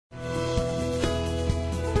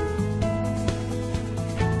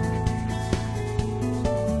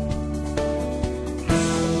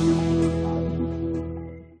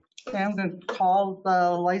I'm going to call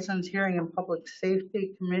the License Hearing and Public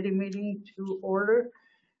Safety Committee meeting to order.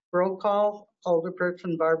 Roll call,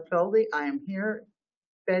 Alderperson Barb Feldy, I am here.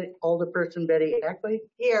 Alderperson Betty Ackley.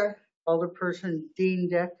 Here. Alderperson Dean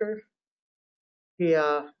Decker. He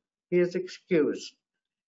is excused.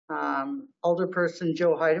 Alderperson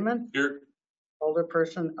Joe Heidemann. Here.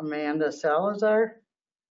 Alderperson Amanda Salazar.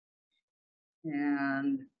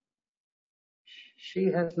 And she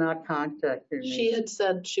has not contacted me. She had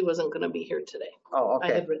said she wasn't going to be here today. Oh,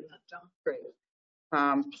 okay. I had written that down. Great.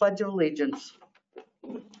 Pledge of Allegiance.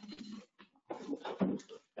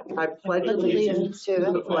 I pledge allegiance to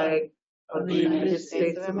the flag of the United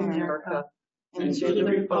States of America and to the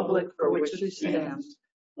republic for which it stands,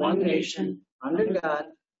 one nation, under God,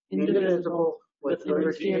 indivisible, with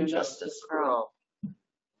liberty and justice for all.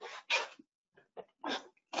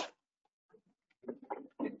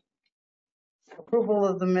 Approval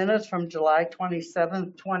of the minutes from July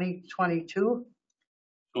 27th, 2022.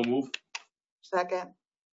 So move. Second.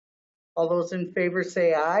 All those in favor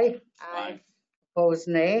say aye. Aye. Opposed,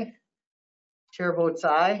 nay. Chair votes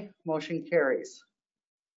aye. Motion carries.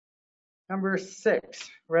 Number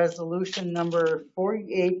 6, resolution number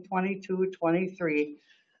 482223,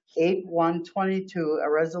 8122, a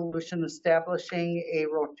resolution establishing a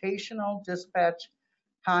rotational dispatch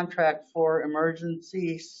contract for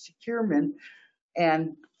emergency securement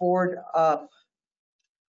and board up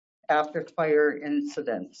after fire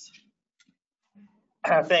incidents.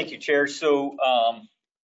 Thank you, Chair. So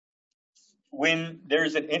when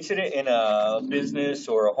there's an incident in a business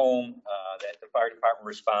or a home that the fire department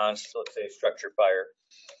responds, let's say a structure fire,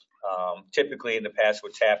 typically in the past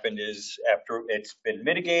what's happened is after it's been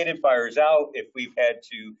mitigated, fire's out, if we've had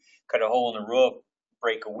to cut a hole in the roof,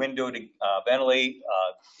 break a window to ventilate,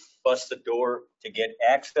 bust the door to get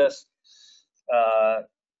access,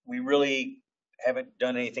 we really haven't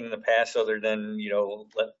done anything in the past other than,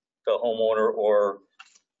 let the homeowner or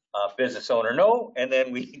business owner know, and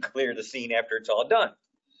then we can clear the scene after it's all done.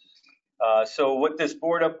 So what this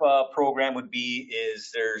board up program would be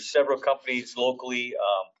is there's several companies locally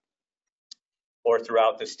or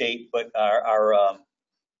throughout the state, but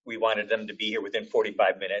we wanted them to be here within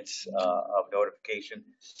 45 minutes of notification.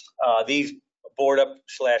 These board up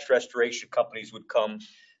 / restoration companies would come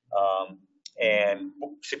and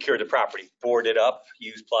secure the property, board it up,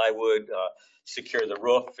 use plywood, secure the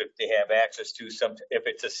roof if they have access to some, if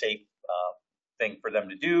it's a safe thing for them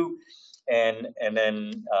to do, and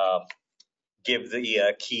then give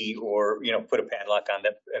the key or put a padlock on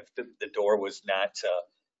that if the door was not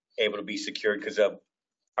able to be secured because of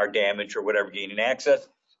our damage or whatever gaining access.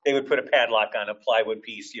 They would put a padlock on a plywood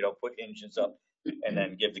piece, put hinges up, and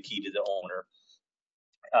then give the key to the owner.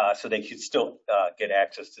 So they could still get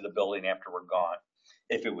access to the building after we're gone,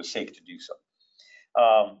 if it was safe to do so.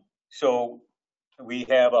 So we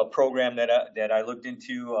have a program that I looked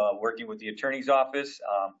into working with the attorney's office.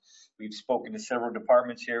 We've spoken to several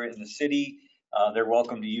departments here in the city. They're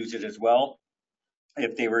welcome to use it as well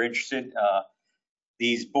if they were interested.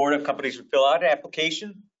 These board up companies would fill out an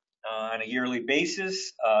application on a yearly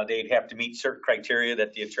basis. They'd have to meet certain criteria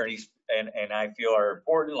that the attorneys and I feel are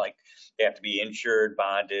important, like they have to be insured,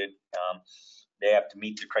 bonded. They have to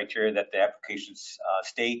meet the criteria that the application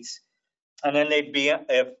states. And then they'd be,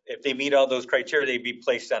 if they meet all those criteria, they'd be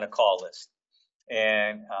placed on a call list.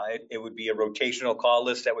 And it would be a rotational call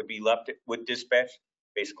list that would be left with dispatch,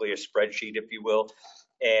 basically a spreadsheet, if you will.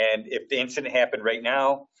 And if the incident happened right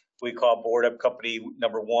now, we call board up company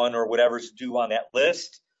number 1 or whatever's due on that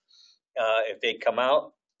list. If they come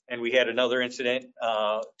out and we had another incident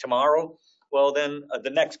tomorrow, well, then the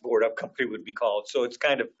next board up company would be called. So it's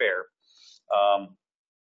kind of fair.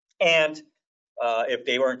 If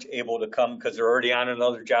they weren't able to come because they're already on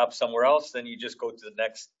another job somewhere else, then you just go to the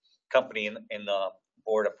next company in the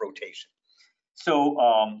board up rotation. So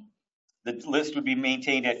the list would be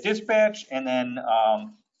maintained at dispatch, and then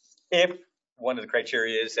if one of the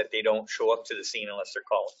criteria is that they don't show up to the scene unless they're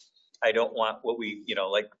called. I don't want what we,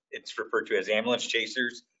 like it's referred to as ambulance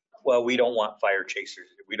chasers. Well, we don't want fire chasers.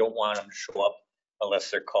 We don't want them to show up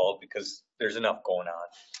unless they're called because there's enough going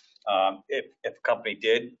on. If a company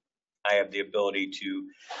did, I have the ability to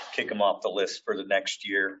kick them off the list for the next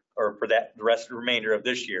year or for the remainder of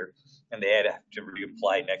this year, and they had to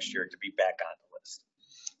reapply next year to be back on the list.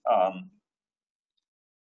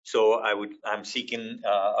 So I'm seeking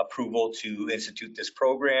approval to institute this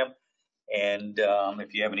program, and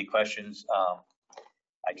if you have any questions,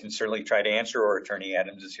 I can certainly try to answer, or Attorney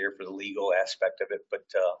Adams is here for the legal aspect of it. But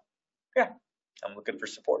yeah, I'm looking for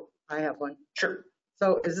support. I have one. Sure.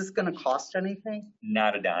 So is this going to cost anything?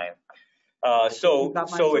 Not a dime. You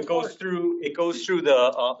got my So it support. goes through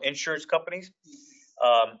the insurance companies.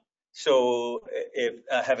 So if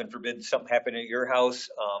heaven forbid something happened at your house,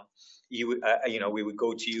 you would, we would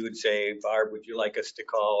go to you and say, Barb, would you like us to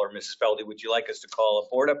call, or Mrs. Feldy, would you like us to call a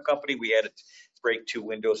board up company? We had to break 2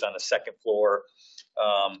 windows on the second floor,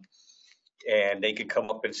 and they could come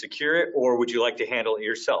up and secure it, or would you like to handle it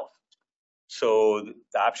yourself? So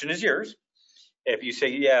the option is yours. If you say,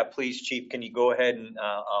 yeah, please, chief, can you go ahead and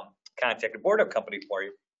contact a board up company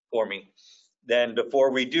for me? Then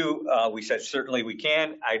before we do, we said, certainly we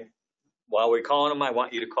can. While we're calling them, I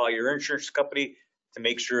want you to call your insurance company to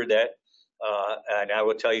make sure that, and I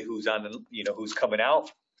will tell you who's who's coming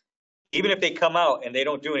out. Even if they come out and they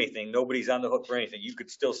don't do anything, nobody's on the hook for anything. You could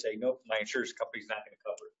still say, nope, my insurance company's not going to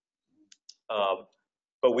cover it.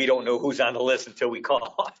 But we don't know who's on the list until we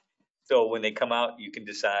call. So when they come out, you can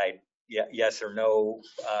decide, yes or no.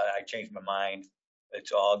 I changed my mind.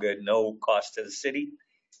 It's all good. No cost to the city.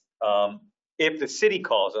 If the city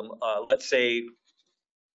calls them, let's say,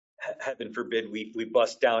 heaven forbid, we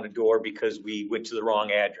bust down a door because we went to the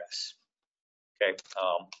wrong address. Okay.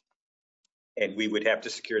 And we would have to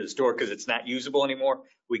secure this door because it's not usable anymore.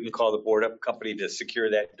 We can call the board up company to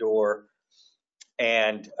secure that door,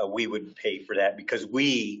 and we would pay for that because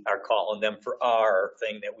we are calling them for our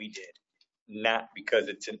thing that we did, not because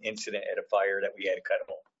it's an incident at a fire that we had to cut a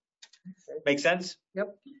hole. Make sense?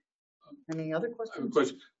 Yep. Any other I have a questions?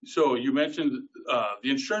 question. So you mentioned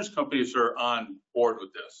the insurance companies are on board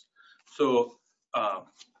with this. So,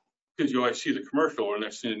 because you always see the commercial where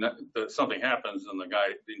next thing that something happens and the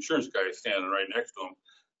insurance guy is standing right next to him.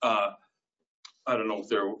 I don't know if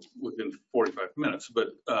they're within 45 minutes, but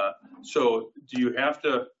so do you have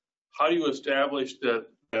to, how do you establish that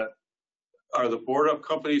are the board up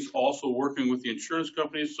companies also working with the insurance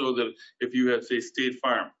companies so that if you had, say, State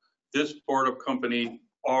Farm, this board up company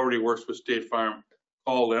already works with State Farm,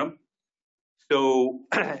 call them? So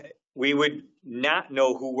we would not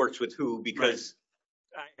know who works with who because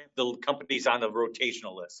I have the companies on the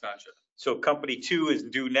rotational list. Gotcha. So company 2 is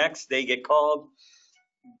due next. They get called.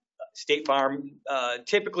 State Farm,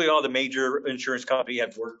 typically all the major insurance companies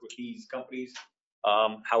have worked with these companies.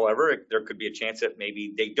 However, there could be a chance that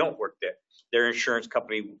maybe they don't work there. That insurance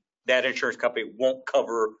company won't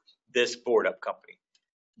cover this board up company.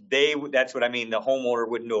 That's what I mean. The homeowner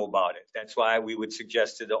would know about it. That's why we would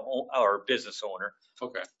suggest to our business owner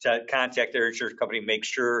to contact their insurance company, make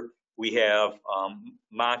sure we have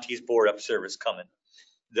Monty's board up service coming.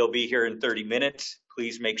 They'll be here in 30 minutes.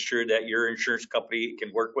 Please make sure that your insurance company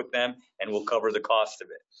can work with them and will cover the cost of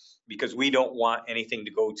it. Because we don't want anything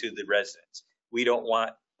to go to the residents. We don't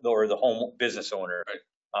want, or the home business owner,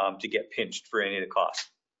 to get pinched for any of the costs.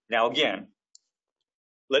 Now, again,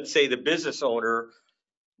 let's say the business owner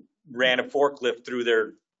ran a forklift through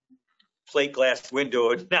their plate glass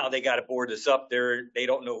window, and now they got to board us up there. They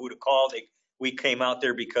don't know who to call. We came out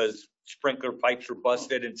there because sprinkler pipes were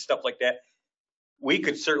busted and stuff like that. We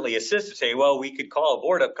could certainly assist and say, well, we could call a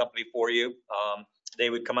board up company for you.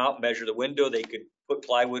 They would come out, measure the window. They could put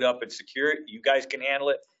plywood up and secure it. You guys can handle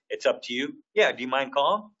it. It's up to you. Yeah. Do you mind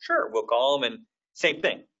calling? Sure. We'll call them, and same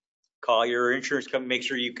thing. Call your insurance company, make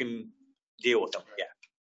sure you can deal with them. Yeah.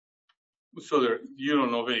 So you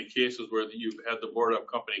don't know of any cases where you've had the board up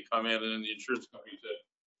company come in and then the insurance company said,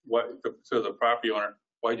 to the property owner,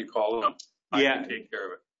 why'd you call them? I can take care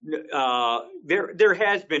of it. There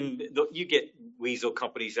has been, you get weasel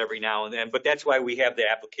companies every now and then, but that's why we have the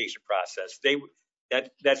application process.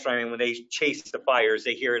 That's what I mean. When they chase the fires,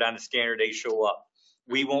 they hear it on the scanner, they show up.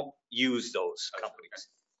 We won't use those companies.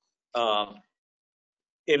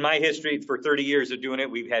 In my history, for 30 years of doing it,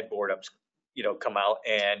 we've had board ups, come out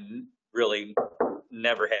and really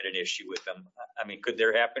never had an issue with them. I mean, could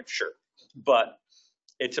there happen? Sure. But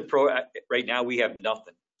it's right now we have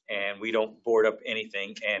nothing. And we don't board up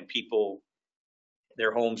anything, and people,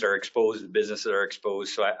 their homes are exposed, the businesses are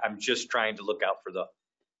exposed. So I'm just trying to look out for the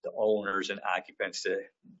owners and occupants to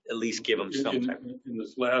at least give them some type. In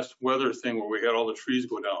this last weather thing where we had all the trees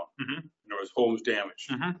go down, and there was homes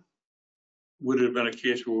damaged, would it have been a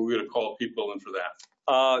case where we would have called people in for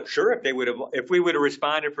that? Sure, if we would have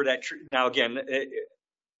responded for that tree. Now again,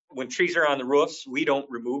 when trees are on the roofs, we don't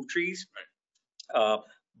remove trees. Right.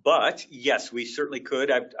 But yes, we certainly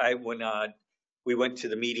could. When we went to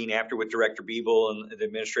the meeting after with Director Beeble and the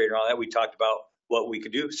administrator and all that, we talked about what we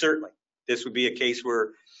could do. Certainly, this would be a case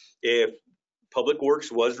where if Public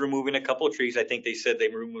Works was removing a couple of trees, I think they said they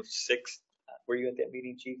removed 6. Were you at that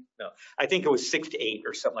meeting, Chief? No, I think it was 6 to 8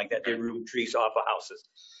 or something like that. They removed trees off of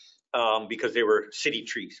houses because they were city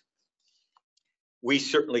trees. We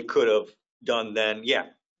certainly could have done then. Yeah,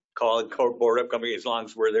 call it code board up company as long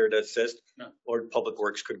as we're there to assist. Yeah. Or Public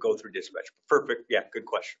Works could go through dispatch. Perfect. Yeah, good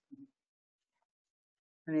question.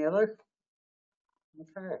 Any other?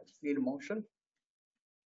 Okay, need a motion?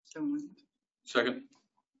 Second.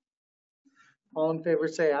 All in favor,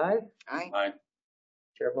 say aye. Aye.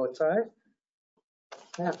 Chair votes aye.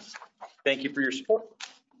 Yes. Thank you for your support.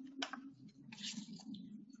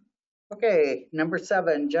 Okay, number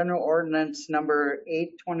 7, general ordinance number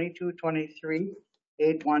 8/22/23,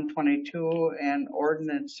 8/1/22, and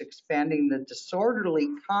ordinance expanding the disorderly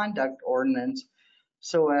conduct ordinance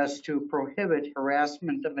so as to prohibit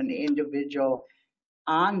harassment of an individual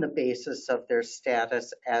on the basis of their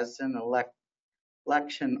status as an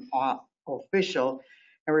election official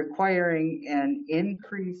and requiring an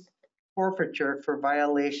increased forfeiture for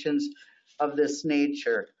violations of this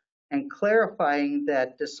nature, and clarifying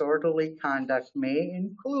that disorderly conduct may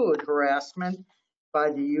include harassment by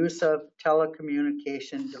the use of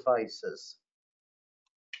telecommunication devices.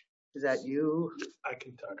 Is that you? I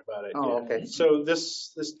can talk about it. Oh, yeah. okay. So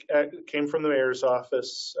this came from the mayor's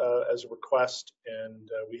office as a request, and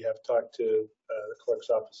we have talked to the clerk's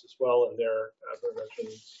office as well, and they're very much in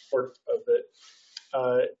support of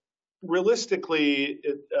it. Realistically,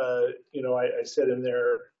 I said in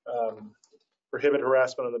there, prohibit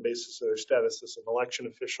harassment on the basis of their status as an election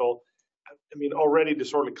official. I mean, already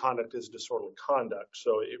disorderly conduct is disorderly conduct,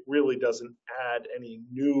 so it really doesn't add any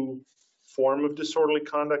new form of disorderly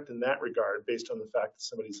conduct in that regard based on the fact that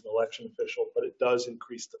somebody's an election official, but it does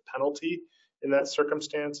increase the penalty in that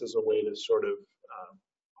circumstance as a way to sort of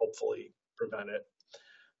hopefully prevent it.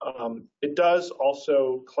 It does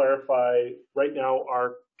also clarify, right now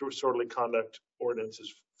our disorderly conduct ordinance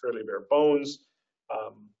is fairly bare bones.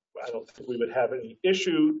 I don't think we would have any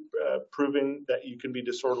issue proving that you can be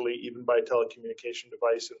disorderly even by a telecommunication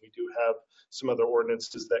device, and we do have some other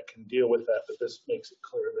ordinances that can deal with that, but this makes it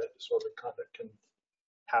clear that disorderly conduct can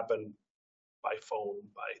happen by phone,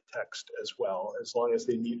 by text as well, as long as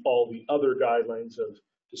they meet all the other guidelines of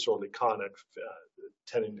disorderly conduct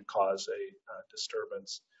tending to cause a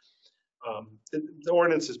disturbance. The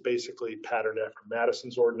ordinance is basically patterned after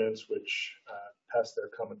Madison's ordinance, which passed their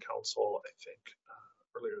common council, I think,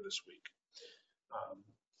 earlier this week.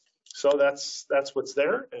 So that's what's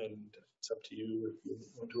there, and it's up to you if you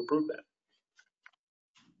want to approve that.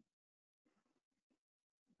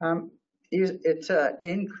 It's an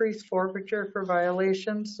increased forfeiture for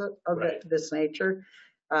violations of Right. this nature.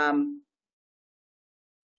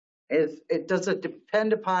 Does it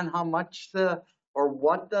depend upon how much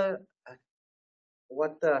what the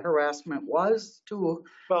harassment was to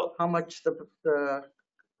Well, how much the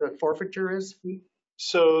forfeiture is?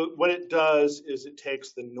 so what it does is it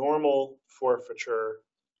takes the normal forfeiture,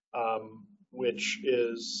 which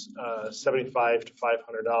is $75 to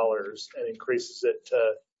 $500, and increases it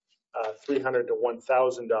to $300 to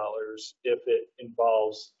 $1,000 if it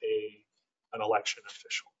involves an election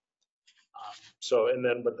official.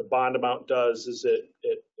 What the bond amount does is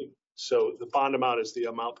so the bond amount is the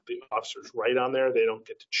amount that the officers write on there. They don't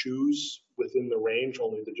get to choose within the range.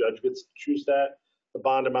 Only the judge gets to choose that. The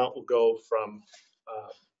bond amount will go from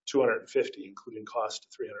 $250, including costs, to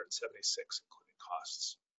 $376, including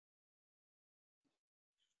costs.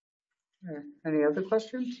 Any other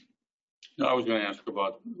questions? No, I was going to ask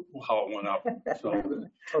about how it went up. So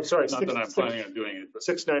Oh, sorry. not that I'm planning on doing it, but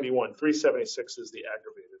 691, 376 is the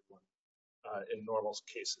aggravated one in normal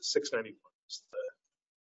cases. 691 is the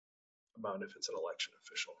amount if it's an election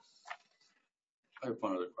official. I have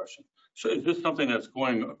one other question. So is this something that's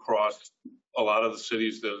going across a lot of the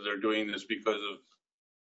cities that they're doing this because of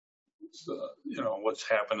what's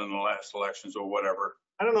happened in the last elections or whatever?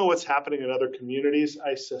 I don't know what's happening in other communities.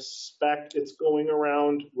 I suspect it's going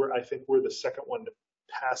around. I think we're the second one to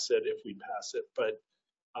pass it if we pass it, but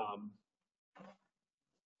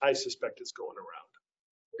I suspect it's going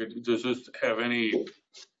around. Does this have any,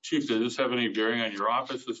 Chief, does this have any bearing on your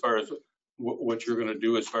office as far as what you're going to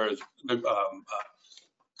do as far as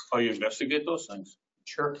how you investigate those things?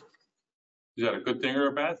 Sure. Is that a good thing or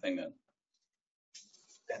a bad thing then?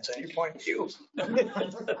 That's how you point of view.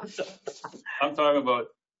 I'm talking about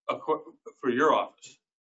for your office.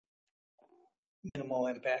 Minimal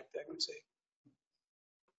impact, I would say.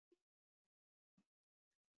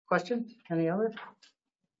 Questions? Any other?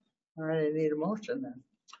 All right, I need a motion then.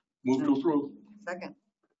 Move to approve. Second.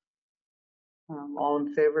 All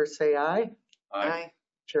in favor, say aye. Aye.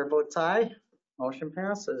 Chair votes aye. Motion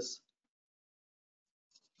passes.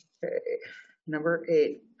 Okay, number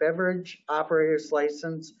 8, beverage operator's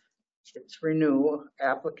license. It's renew,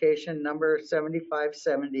 application number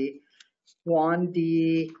 7570, Juan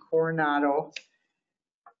D. Coronado,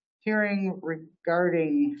 hearing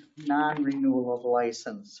regarding non-renewal of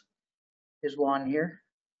license. Is Juan here?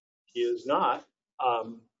 He is not.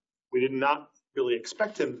 We did not really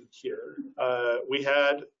expect him here. We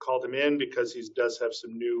had called him in because he does have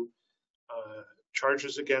some new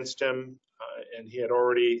charges against him, and he had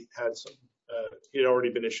already had some. He had already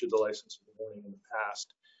been issued the license of the warning in the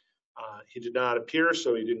past. He did not appear,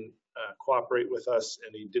 so he didn't cooperate with us,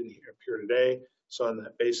 and he didn't appear today. So on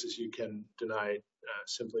that basis, you can deny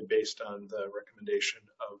simply based on the recommendation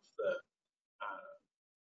of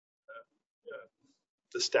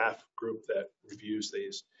the staff group that reviews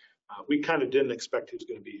these. We kind of didn't expect he was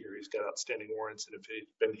going to be here. He's got outstanding warrants, and if he'd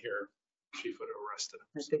been here, chief would have arrested him.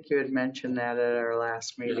 I think you had mentioned that at our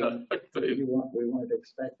last meeting. We weren't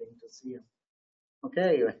expecting to see him.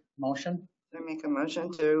 Okay, motion? I make a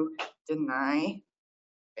motion to deny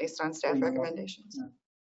based on staff recommendations.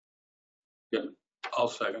 I'll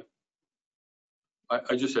second.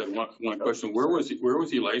 I just had one question. Where was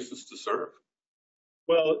he licensed to serve?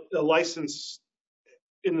 Well, the license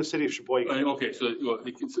in the city of Sheboygan. Okay, so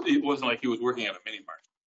it wasn't like he was working at a mini mart.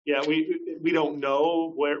 Yeah, we don't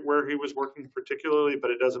know where he was working particularly,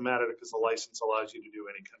 but it doesn't matter because the license allows you to do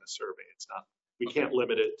any kind of survey. It's not, we can't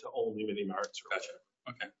limit it to only mini marts. Gotcha.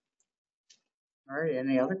 Okay. All right,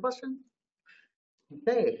 any other questions?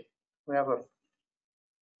 Okay, we have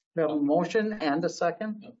a motion and a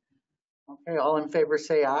second. Okay, all in favor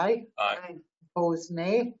say aye. Aye. Opposed,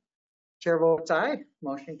 nay. Chair votes aye.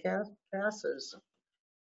 Motion passes.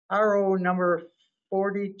 RO number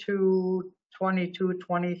 42, 22,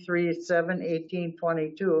 23, 7, 18,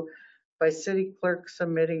 22 by city clerk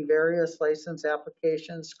submitting various license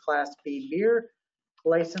applications, Class B beer,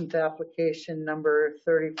 license application number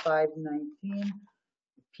 3519,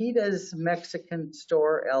 Pita's Mexican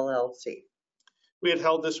Store LLC. We had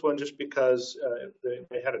held this one just because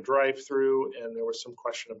they had a drive-through and there was some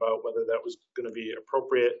question about whether that was going to be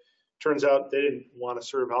appropriate. Turns out they didn't want to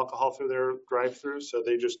serve alcohol through their drive-through, so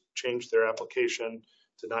they just changed their application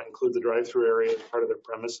to not include the drive-through area as part of their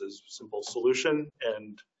premises. Simple solution,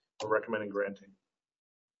 and we're recommending granting.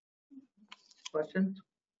 Questions?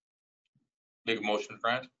 Make a motion,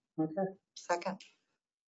 Brent? Okay. Second.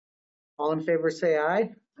 All in favor say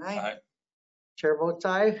aye. Aye. Chair votes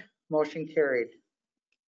aye. Motion carried.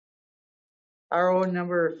 RO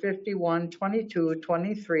number 51, 22,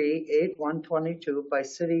 23, 8, 122 by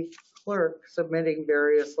city clerk submitting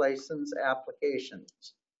various license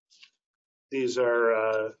applications. These are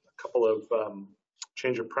a couple of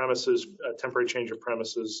change of premises, temporary change of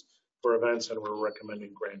premises for events, and we're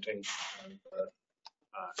recommending granting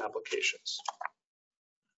applications.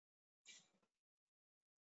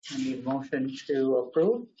 I need a motion to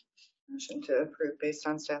approve. Motion to approve based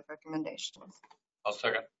on staff recommendations. I'll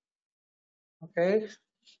second. Okay.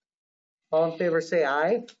 All in favor say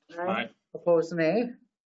aye. Aye. Opposed, nay.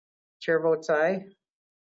 Chair votes aye.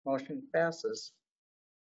 Motion passes.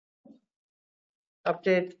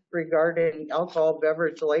 Update regarding alcohol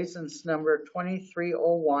beverage license number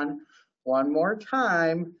 2301. One more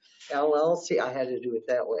time, LLC. I had to do it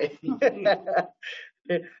that way.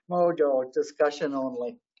 Mojo, discussion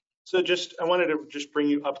only. So I wanted to just bring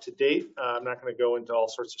you up to date. I'm not going to go into all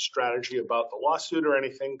sorts of strategy about the lawsuit or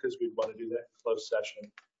anything because we'd want to do that in closed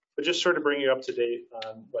session, but just sort of bring you up to date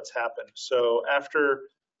on what's happened. So after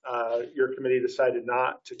your committee decided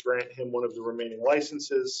not to grant him one of the remaining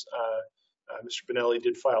licenses, Mr. Benelli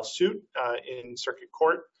did file suit in circuit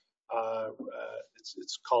court.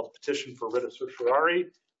 It's called Petition for Writ of Certiorari,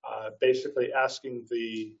 basically asking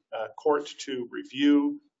the court to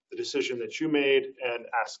review the decision that you made and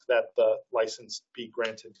ask that the license be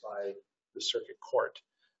granted by the circuit court.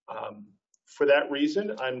 For that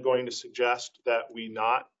reason, I'm going to suggest that we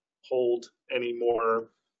not hold any more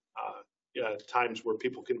times where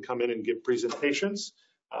people can come in and give presentations,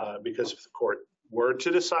 because if the court were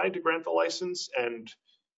to decide to grant the license, and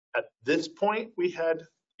at this point we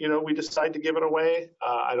decide to give it away,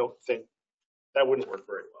 I don't think that wouldn't work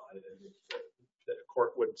very well. I think the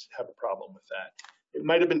court would have a problem with that. It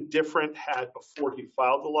might have been different had before he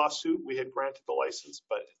filed the lawsuit we had granted the license,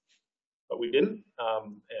 but we didn't.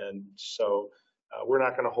 And so we're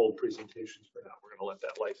not going to hold presentations for now. We're going to let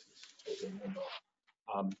that license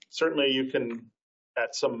go. Certainly you can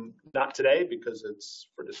not today because it's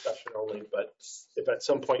for discussion only, but if at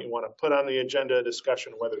some point you want to put on the agenda a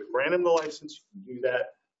discussion whether to grant him the license, you can do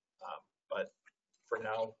that. But for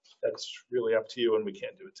now, that's really up to you and we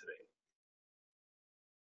can't do it today.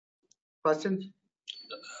 Questions?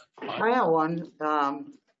 I have one.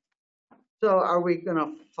 So are we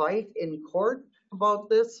gonna fight in court about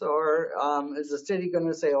this, or is the city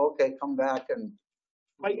gonna say, okay, come back and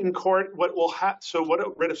Like in court, what will so what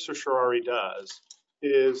a writ of certiorari does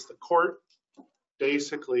is the court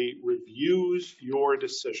basically reviews your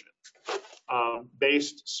decision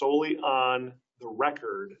based solely on the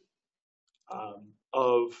record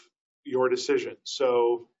of your decision.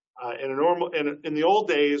 So in the old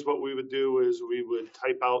days, what we would do is we would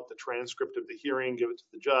type out the transcript of the hearing, give it to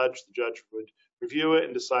the judge. The judge would review it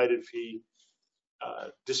and decide if he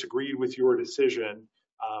disagreed with your decision.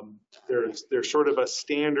 There's sort of a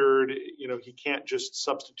standard, he can't just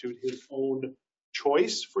substitute his own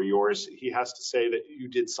choice for yours. He has to say that you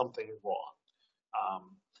did something wrong.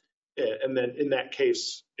 And then in that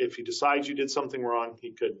case, if he decides you did something wrong,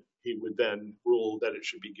 he would then rule that it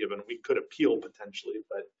should be given. We could appeal potentially,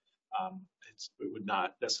 but it would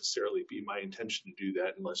not necessarily be my intention to do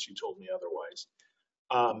that unless you told me otherwise.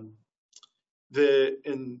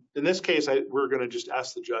 In this case, we're going to just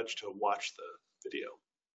ask the judge to watch the video.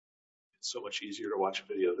 It's so much easier to watch a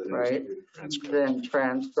video than it is to read a transcript. Then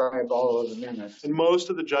transcribe all of the minutes. And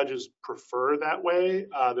most of the judges prefer that way.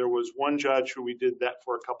 There was one judge who we did that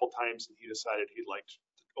for a couple times, and he decided he liked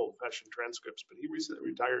old-fashioned transcripts, but he recently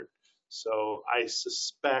retired. So I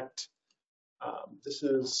suspect this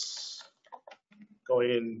is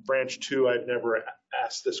going in branch 2. I've never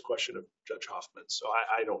asked this question of Judge Hoffman, so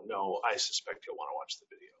I don't know. I suspect he'll want to watch the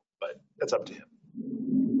video, but that's up to him.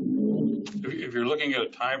 If you're looking at a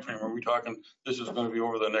time frame, are we talking this is going to be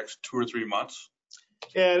over the next 2 or 3 months?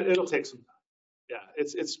 Yeah, it'll take some time. Yeah,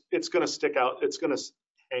 it's going to stick out. It's going to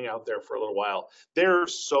hang out there for a little while. They're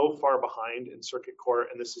so far behind in circuit court,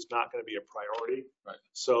 and this is not going to be a priority. Right.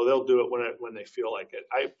 So they'll do it when they feel like it.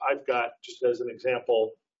 I've got, just as an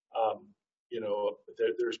example,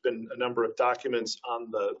 there's been a number of documents on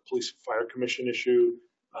the Police and Fire Commission issue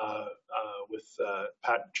with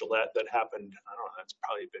Pat Gillette that happened, I don't know, it's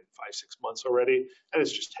probably been 5-6 months already, and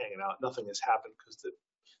it's just hanging out. Nothing has happened because the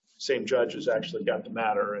same judge has actually got the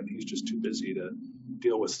matter, and he's just too busy to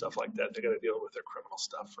deal with stuff like that. They got to deal with their criminal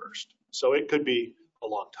stuff first. So it could be a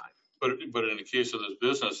long time. But in the case of this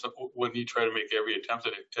business, wouldn't he try to make every attempt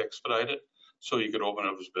to expedite it so he could open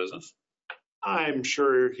up his business? I'm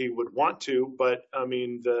sure he would want to, but I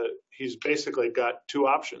mean, he's basically got two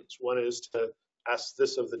options. One is to ask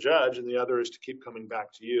this of the judge, and the other is to keep coming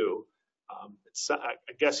back to you.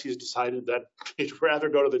 I guess he's decided that he'd rather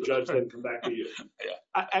go to the judge than come back to you.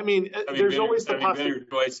 Yeah. I mean, there's always the possibility.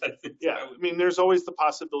 Yeah. I mean, there's always the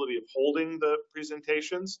possibility of holding the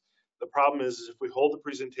presentations. The problem is if we hold the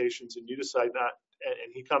presentations and you decide not,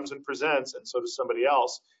 and he comes and presents, and so does somebody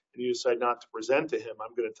else, and you decide not to present to him,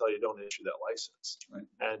 I'm going to tell you don't issue that license. Right.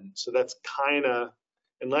 And so that's kind of,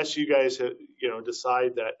 unless you guys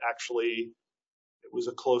decide that actually it was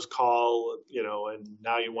a close call, and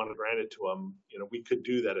now you want to grant it to him, we could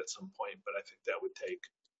do that at some point, but I think that would take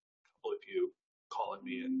a couple of you calling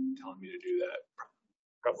me and telling me to do that,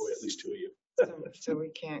 probably at least 2 of you. So we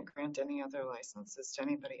can't grant any other licenses to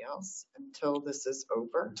anybody else until this is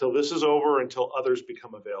over? Until this is over, until others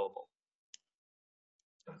become available.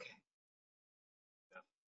 Okay.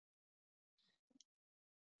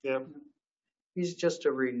 Yeah. He's just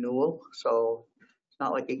a renewal, so it's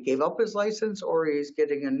not like he gave up his license or he's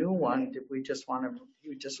getting a new one. He just wants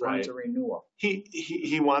a renewal.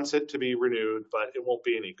 He wants it to be renewed, but it won't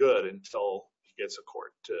be any good until he gets a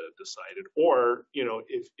court to decide it. Or,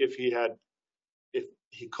 if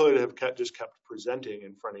he could have just kept presenting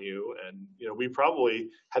in front of you, and we probably,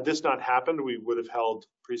 had this not happened, we would have held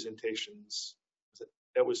presentations.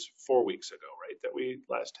 That was 4 weeks ago, right? That we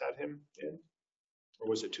last had him in, or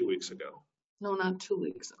was it 2 weeks ago? No, not 2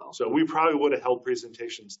 weeks ago. So we probably would have held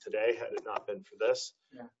presentations today had it not been for this.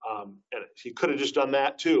 Yeah. And he could have just done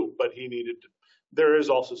that too, but he needed to. There is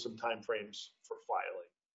also some time frames for filing,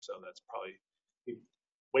 so that's probably, he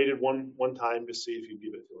waited one time to see if you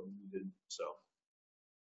give it to him. He did so.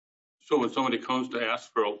 So when somebody comes to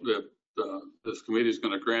ask for this committee is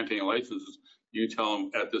going to grant any licenses, you tell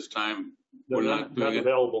them at this time we're not doing it.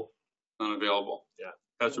 Available. Not available. Yeah.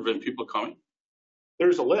 Has there been people coming?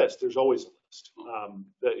 There's a list. There's always a list.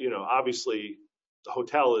 Obviously the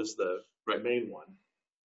hotel is the main one,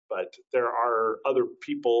 but there are other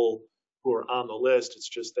people who are on the list. It's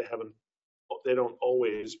just they don't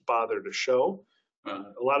always bother to show. A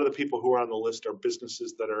lot of the people who are on the list are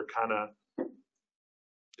businesses that are kind of,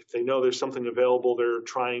 if they know there's something available, they're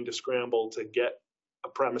trying to scramble to get a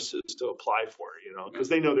premises to apply for, because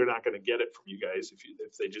they know they're not going to get it from you guys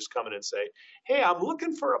if they just come in and say, hey, I'm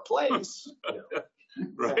looking for a place.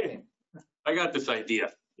 Right. I got this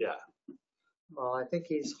idea. Yeah. Well, I think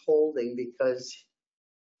he's holding because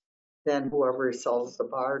then whoever he sells the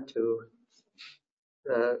bar to,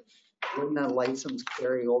 wouldn't that license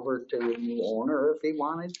carry over to the new owner if he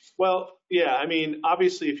wanted? Well, yeah, I mean,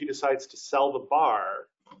 obviously, if he decides to sell the bar,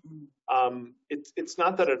 it's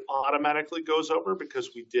not that it automatically goes over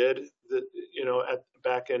because we did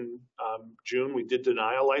back in June, we did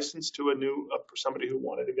deny a license to somebody who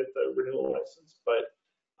wanted to get the renewal license, but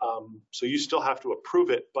so you still have to approve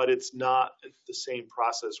it, but it's not the same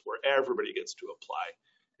process where everybody gets to apply.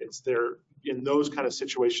 It's in those kind of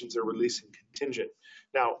situations, they're releasing contingent.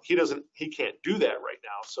 Now, he can't do that right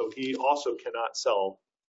now, so he also cannot sell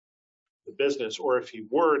the business, or if he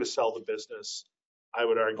were to sell the business, I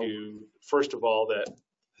would argue, first of all, that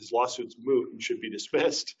his lawsuit's moot and should be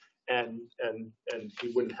dismissed, and he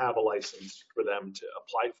wouldn't have a license for them to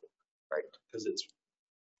apply for. Right. Because it's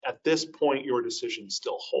at this point, your decision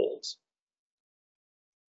still holds.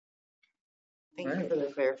 Thank you for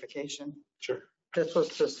the clarification. Sure. This was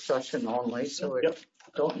discussion only, so we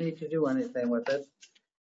don't need to do anything with it.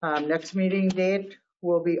 Next meeting date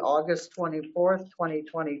will be August 24th,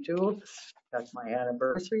 2022. That's my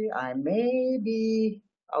anniversary. I may be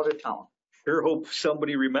out of town. Sure hope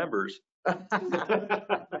somebody remembers.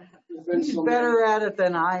 He's better at it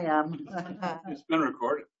than I am. It's been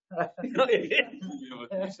recorded.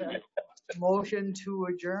 Motion to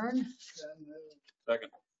adjourn. Second.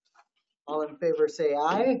 All in favor, say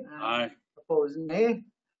aye. Aye. Opposed, nay.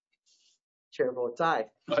 Chair votes aye.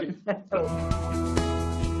 Aye.